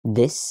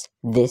this,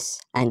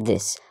 and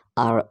this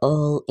are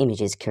all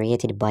images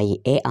created by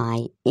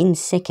AI in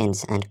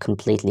seconds and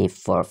completely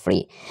for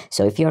free.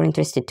 So if you're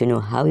interested to know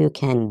how you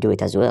can do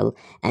it as well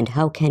and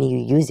how can you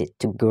use it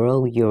to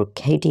grow your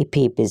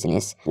KDP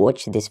business,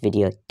 watch this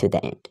video to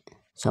the end.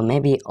 So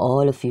maybe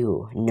all of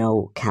you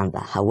know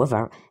Canva,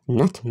 however,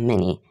 not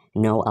many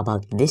know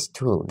about this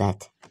tool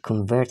that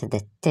converts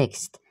the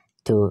text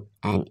to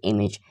an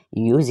image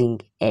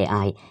using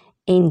AI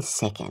in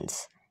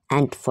seconds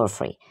and for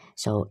free.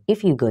 So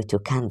if you go to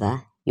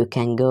Canva, you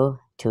can go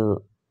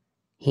to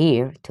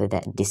here to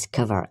the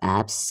Discover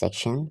Apps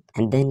section,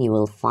 and then you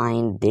will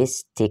find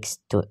this text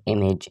to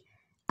image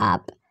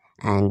app,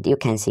 and you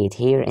can see it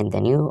here in the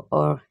new,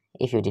 or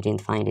if you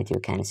didn't find it, you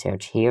can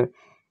search here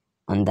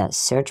on the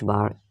search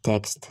bar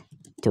text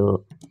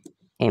to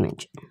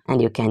image,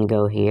 and you can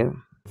go here,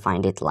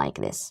 find it like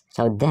this.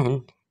 So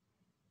then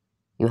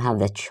you have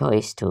the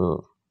choice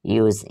to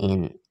use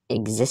in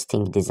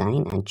existing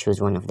design and choose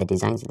one of the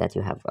designs that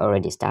you have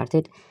already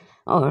started,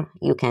 or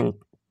you can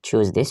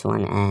choose this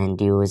one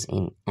and use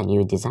in a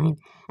new design,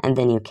 and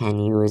then you can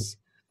use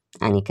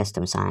any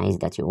custom size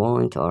that you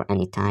want or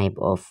any type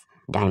of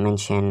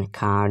dimension,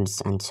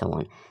 cards, and so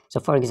on. So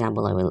for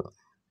example, I will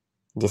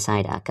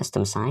decide a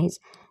custom size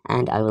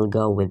and I will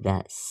go with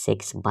the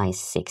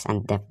 6x6,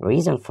 and the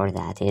reason for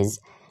that is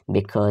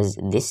because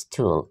this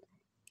tool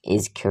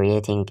is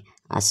creating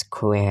a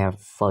square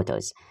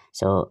photos,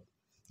 so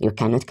you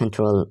cannot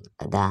control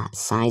the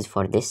size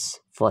for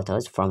this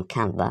photos from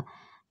Canva.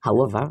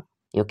 However,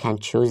 you can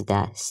choose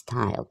the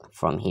style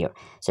from here,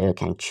 so you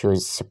can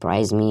choose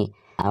surprise me,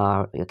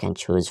 or you can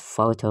choose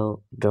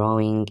photo,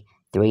 drawing,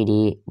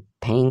 3D,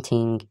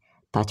 painting,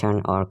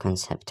 pattern, or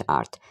concept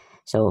art.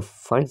 So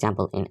for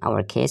example, in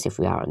our case, if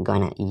we are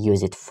gonna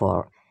use it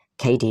for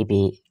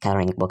KDP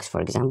coloring box, for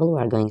example,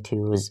 we are going to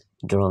use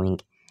drawing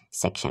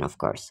section, of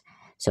course.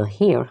 So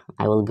here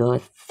I will go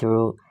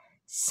through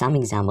some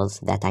examples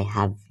that I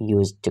have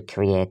used to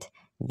create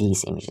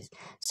these images.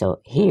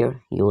 So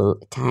here you will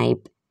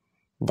type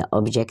the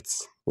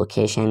objects,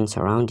 location,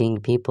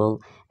 surrounding,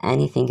 people,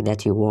 anything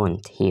that you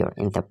want here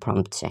in the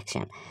prompt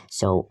section.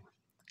 So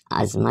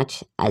as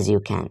much as you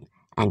can,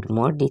 and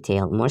more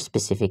detail, more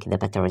specific, the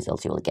better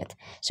results you will get.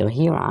 So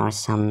here are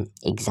some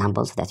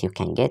examples that you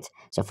can get.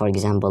 So for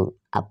example,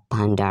 a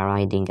panda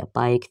riding a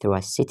bike through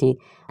a city,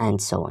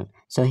 and so on.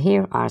 So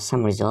here are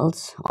some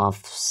results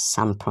of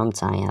some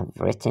prompts I have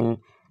written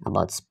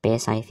about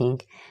space, I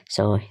think.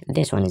 So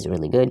this one is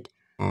really good,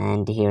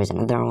 and here is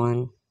another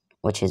one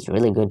which is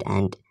really good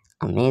and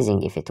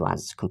amazing if it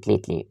was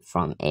completely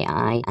from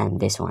AI, and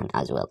this one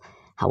as well.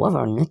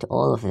 However, not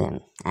all of them,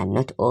 and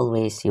not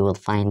always you will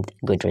find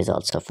good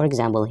results. So for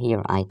example,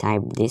 here I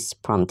type this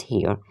prompt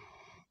here.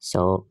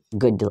 So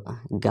good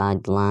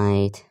God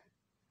light,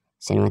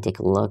 cinematic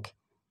look,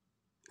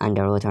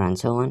 underwater, and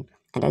so on.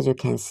 And as you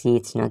can see,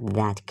 it's not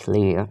that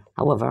clear.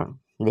 However,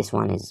 this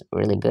one is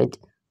really good,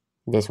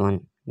 this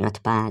one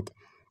not bad,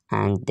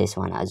 and this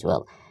one as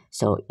well.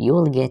 So you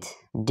will get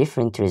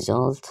different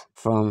results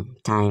from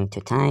time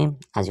to time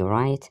as you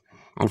write.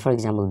 And for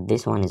example,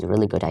 this one is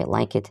really good, I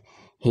like it.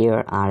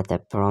 Here are the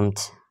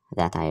prompts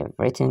that I have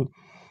written,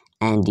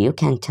 and you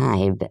can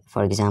type,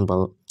 for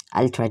example,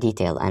 ultra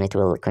detail, and it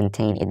will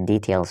contain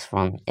details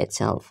from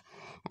itself.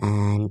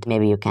 And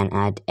maybe you can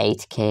add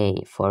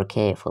 8K,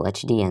 4K, Full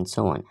HD, and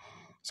so on.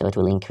 So it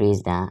will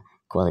increase the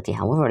quality.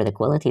 However, the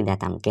quality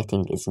that I'm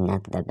getting is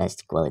not the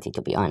best quality,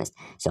 to be honest.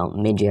 So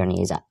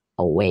Midjourney is a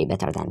way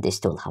better than this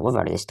tool.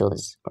 However, this tool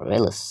is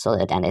really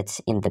solid, and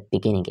it's in the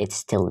beginning, it's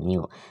still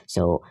new.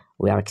 So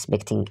we are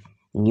expecting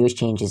new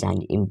changes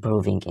and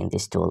improving in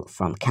this tool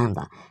from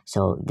Canva.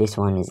 So this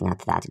one is not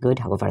that good.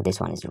 However, this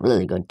one is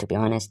really good, to be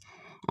honest,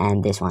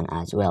 and this one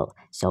as well.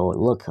 So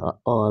look at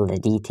all the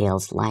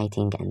details,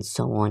 lighting, and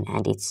so on,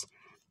 and it's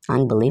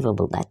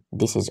unbelievable that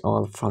this is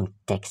all from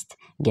text,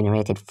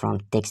 generated from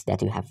text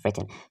that you have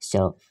written.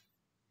 So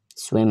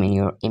swim in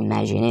your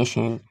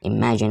imagination,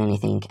 imagine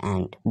anything,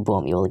 and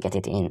boom, you will get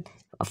it in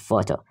a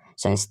photo.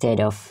 So instead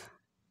of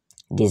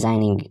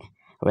designing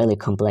really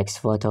complex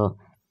photo,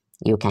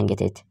 you can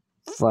get it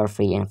for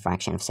free in a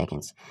fraction of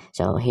seconds.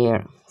 So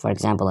here, for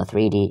example, a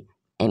 3D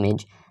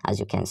image, as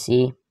you can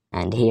see,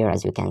 and here,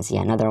 as you can see,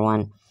 another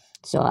one.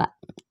 So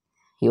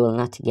you will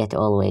not get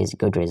always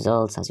good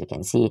results. As you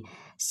can see,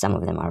 some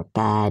of them are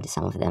bad,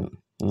 some of them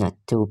not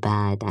too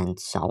bad, and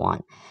so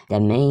on. The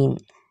main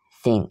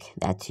thing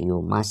that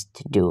you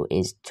must do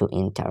is to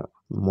enter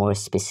more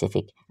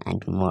specific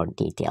and more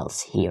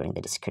details here in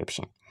the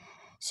description.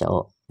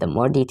 So the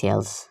more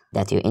details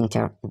that you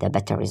enter, the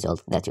better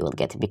result that you will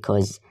get,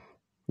 because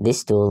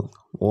this tool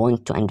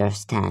wants to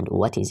understand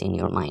what is in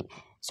your mind.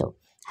 So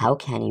how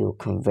can you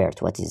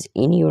convert what is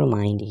in your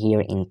mind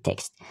here in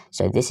text?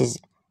 So this is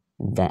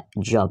the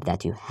job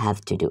that you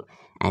have to do.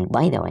 And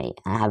by the way,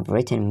 I have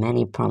written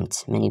many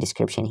prompts, many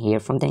description here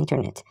from the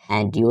internet,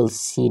 and you will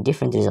see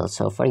different results.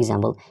 So for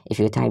example, if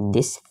you type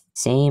this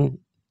same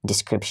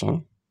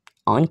description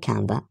on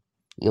Canva,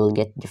 you will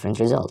get different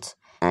results.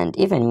 And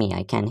even me,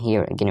 I can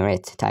here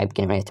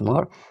generate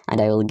more,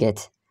 and I will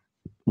get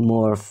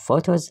more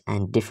photos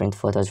and different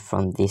photos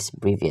from these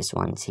previous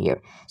ones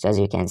here. So as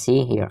you can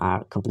see, here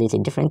are completely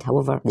different.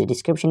 However, the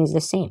description is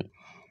the same.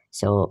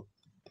 So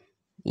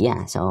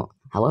yeah, so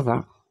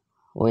however,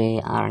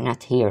 we are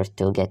not here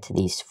to get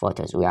these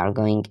photos. We are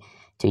going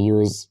to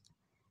use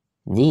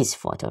this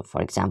photo,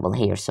 for example,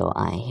 here. So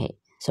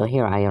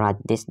here I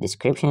write this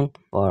description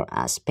for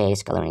a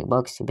space coloring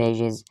box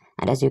pages,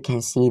 and as you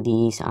can see,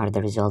 these are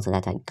the results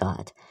that I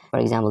got. For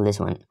example, this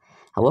one.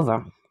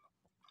 However,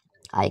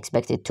 I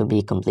expect it to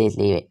be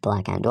completely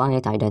black and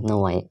white. I don't know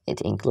why it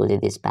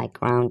included this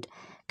background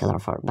color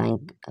for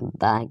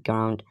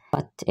background,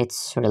 but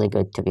it's really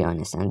good, to be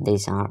honest, and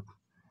these are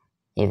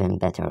even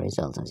better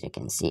results, as you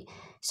can see.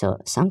 So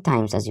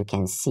sometimes, as you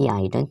can see,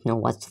 I don't know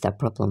what's the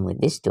problem with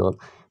this tool,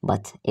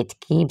 but it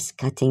keeps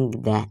cutting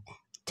the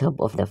top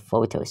of the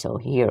photo. So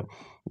here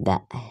the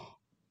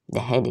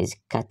head is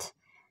cut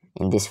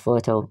in this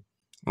photo,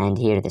 and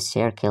here the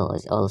circle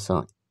is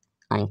also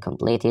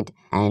uncompleted,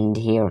 and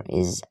here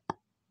is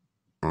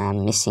a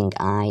missing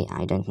eye.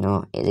 I don't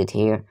know, is it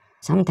here?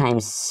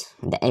 Sometimes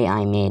the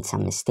AI made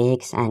some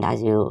mistakes, and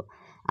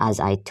as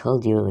I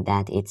told you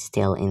that it's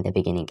still in the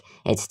beginning.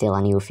 It's still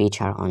a new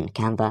feature on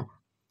Canva,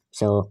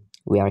 so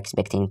we are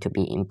expecting to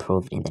be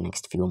improved in the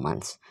next few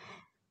months.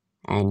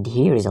 And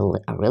here is a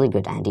really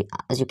good, and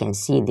as you can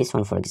see, this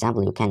one, for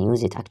example, you can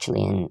use it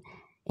actually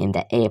in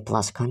the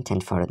A+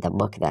 content for the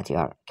book that you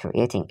are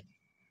creating,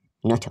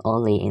 not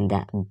only in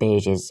the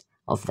pages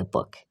of the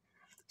book.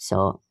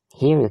 So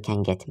here you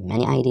can get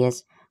many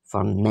ideas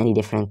for many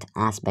different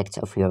aspects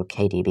of your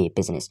KDP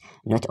business,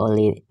 not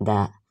only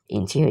the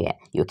interior.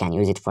 You can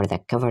use it for the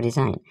cover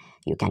design,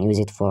 you can use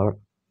it for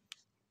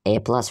A+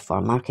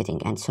 for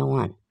marketing, and so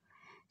on.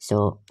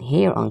 So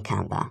here on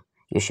Canva,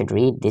 you should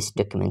read this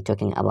document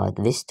talking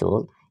about this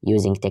tool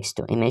using text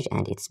to image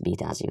and its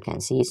beta, as you can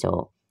see.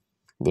 So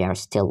they are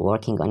still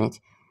working on it,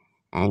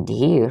 and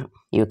here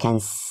you can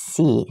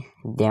see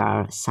there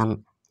are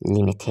some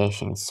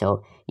limitations.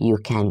 So you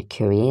can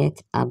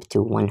create up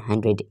to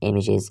 100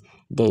 images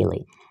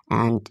daily,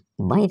 and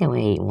by the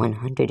way,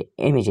 100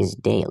 images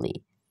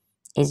daily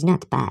is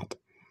not bad.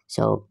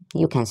 So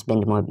you can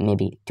spend more,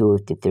 maybe 2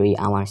 to 3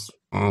 hours,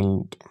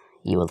 and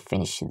you will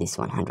finish this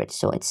 100.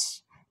 So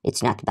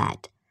it's not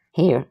bad.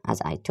 Here,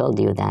 as I told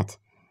you, that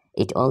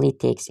it only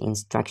takes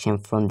instruction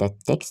from the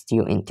text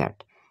you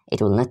entered.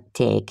 It will not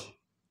take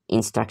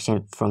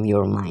instruction from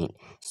your mind.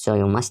 So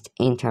you must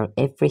enter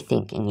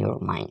everything in your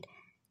mind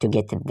to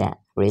get the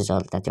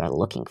result that you are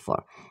looking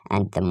for.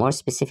 And the more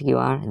specific you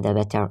are, the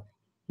better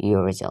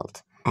your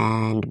result.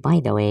 And by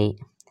the way,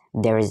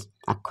 there is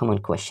a common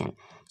question.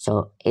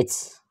 So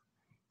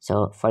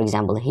for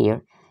example,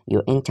 here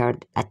you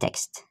entered a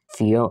text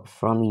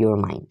from your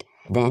mind.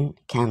 Then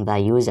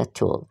Canva use a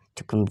tool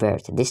to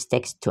convert this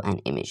text to an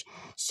image.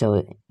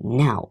 So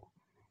now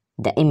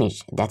the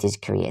image that is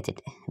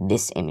created,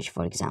 this image,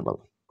 for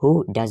example,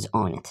 who does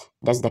own it?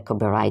 Does the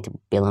copyright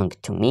belong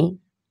to me,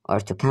 or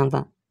to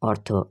Canva, or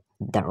to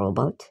the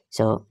robot?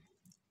 So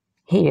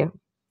here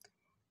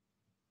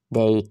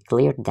they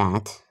cleared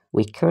that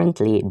we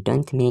currently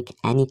don't make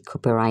any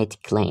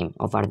copyright claim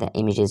over the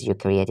images you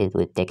created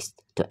with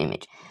text to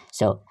image.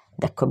 So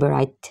the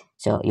copyright,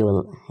 so you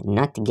will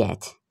not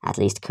get, at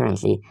least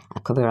currently, a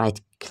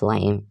copyright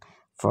claim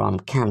from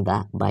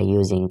Canva by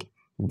using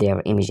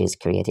their images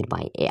created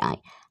by AI.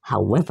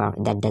 However,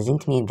 that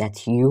doesn't mean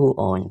that you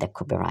own the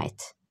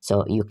copyright.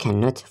 So you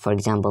cannot, for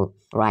example,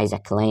 raise a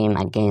claim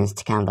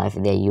against Canva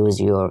if they use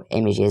your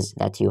images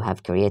that you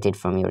have created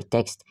from your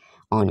text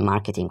on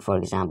marketing, for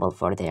example,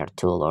 for their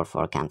tool or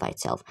for Canva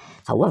itself.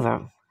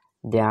 However,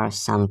 there are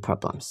some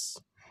problems.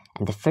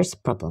 And the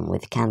first problem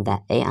with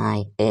Canva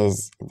AI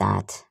is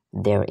that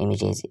their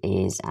images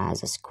is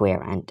as a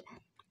square. And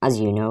as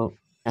you know,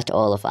 not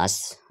all of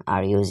us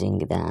are using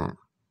the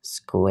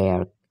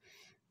square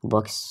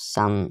books.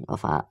 Some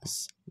of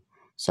us,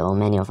 so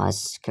many of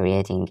us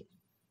creating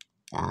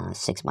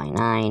 6 by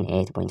 9,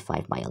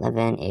 8.5 by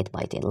 11, 8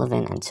 by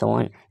 11, and so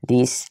on.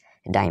 These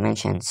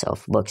dimensions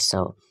of books,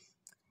 so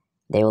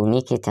they will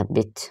make it a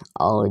bit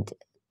odd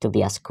to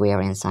be a square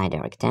inside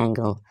a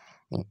rectangle,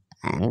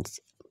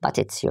 but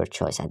it's your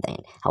choice at the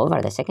end.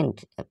 However, the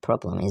second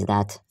problem is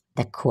that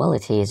the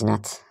quality is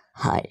not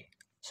high.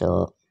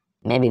 So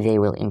maybe they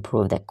will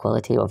improve the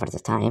quality over the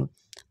time,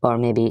 or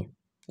maybe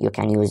you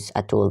can use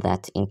a tool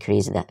that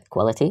increases the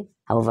quality.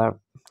 However,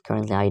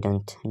 currently I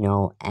don't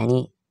know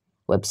any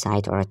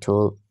website or a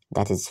tool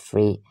that is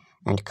free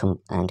and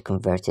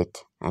convert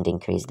it and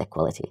increase the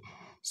quality.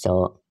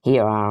 So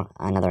here are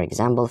another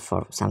example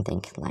for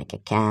something like a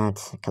cat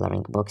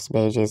coloring books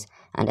pages,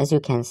 and as you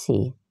can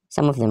see,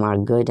 some of them are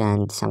good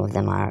and some of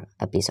them are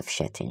a piece of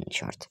shit, in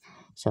short.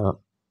 So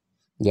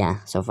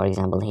yeah, so for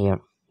example, here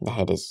the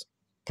head is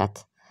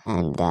cut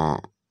and the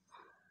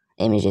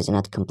image is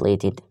not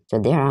completed. So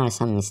there are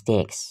some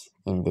mistakes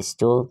in this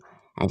tool,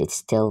 and it's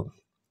still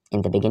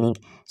in the beginning,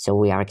 so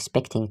we are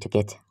expecting to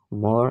get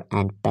more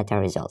and better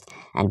results.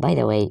 And by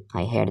the way,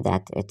 I heard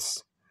that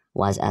it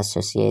was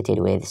associated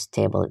with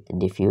stable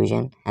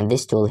diffusion, and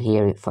this tool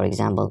here, for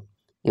example,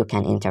 You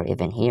can enter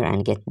even here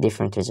and get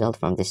different results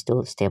from this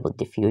tool, Stable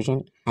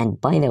Diffusion. And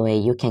by the way,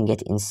 you can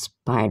get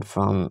inspired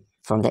from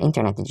the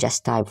internet.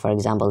 Just type, for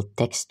example,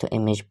 text to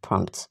image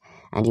prompts,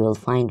 and you will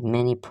find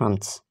many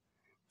prompts.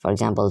 For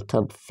example,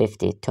 top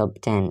 50, top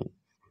 10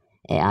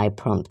 AI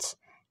prompts,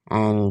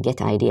 and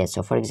get ideas.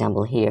 So for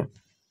example, here,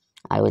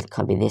 I will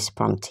copy this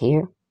prompt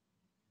here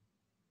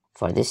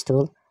for this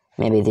tool.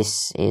 Maybe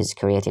this is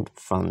created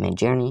from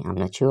Midjourney, I'm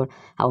not sure.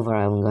 However,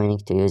 I'm going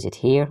to use it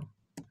here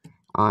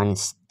on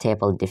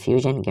Stable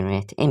Diffusion,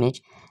 generate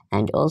image,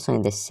 and also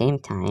in the same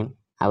time,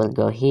 I will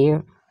go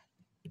here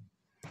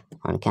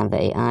on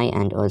Canva AI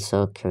and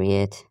also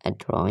create a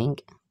drawing.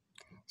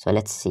 So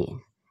let's see.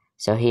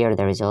 So here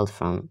the result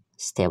from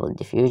Stable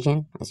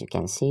Diffusion, as you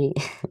can see,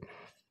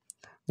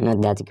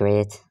 not that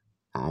great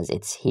as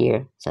it's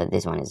here. So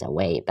this one is a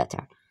way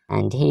better.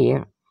 And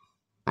here,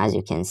 as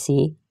you can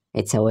see,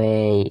 it's a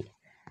way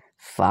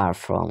far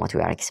from what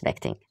we are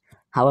expecting.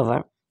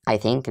 However, I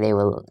think they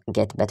will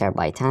get better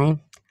by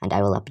time, and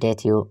I will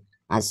update you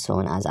as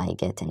soon as I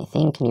get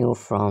anything new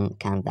from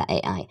Canva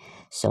AI.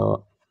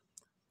 So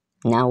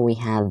now we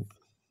have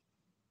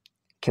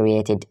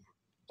created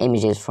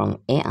images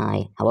from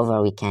AI.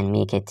 However, we can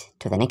make it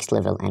to the next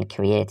level and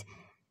create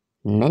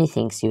many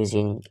things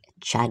using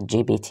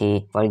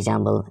ChatGPT. For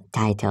example,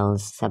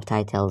 titles,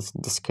 subtitles,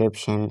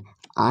 description,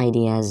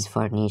 ideas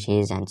for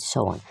niches, and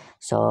so on.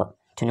 So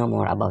to know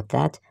more about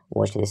that,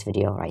 watch this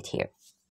video right here.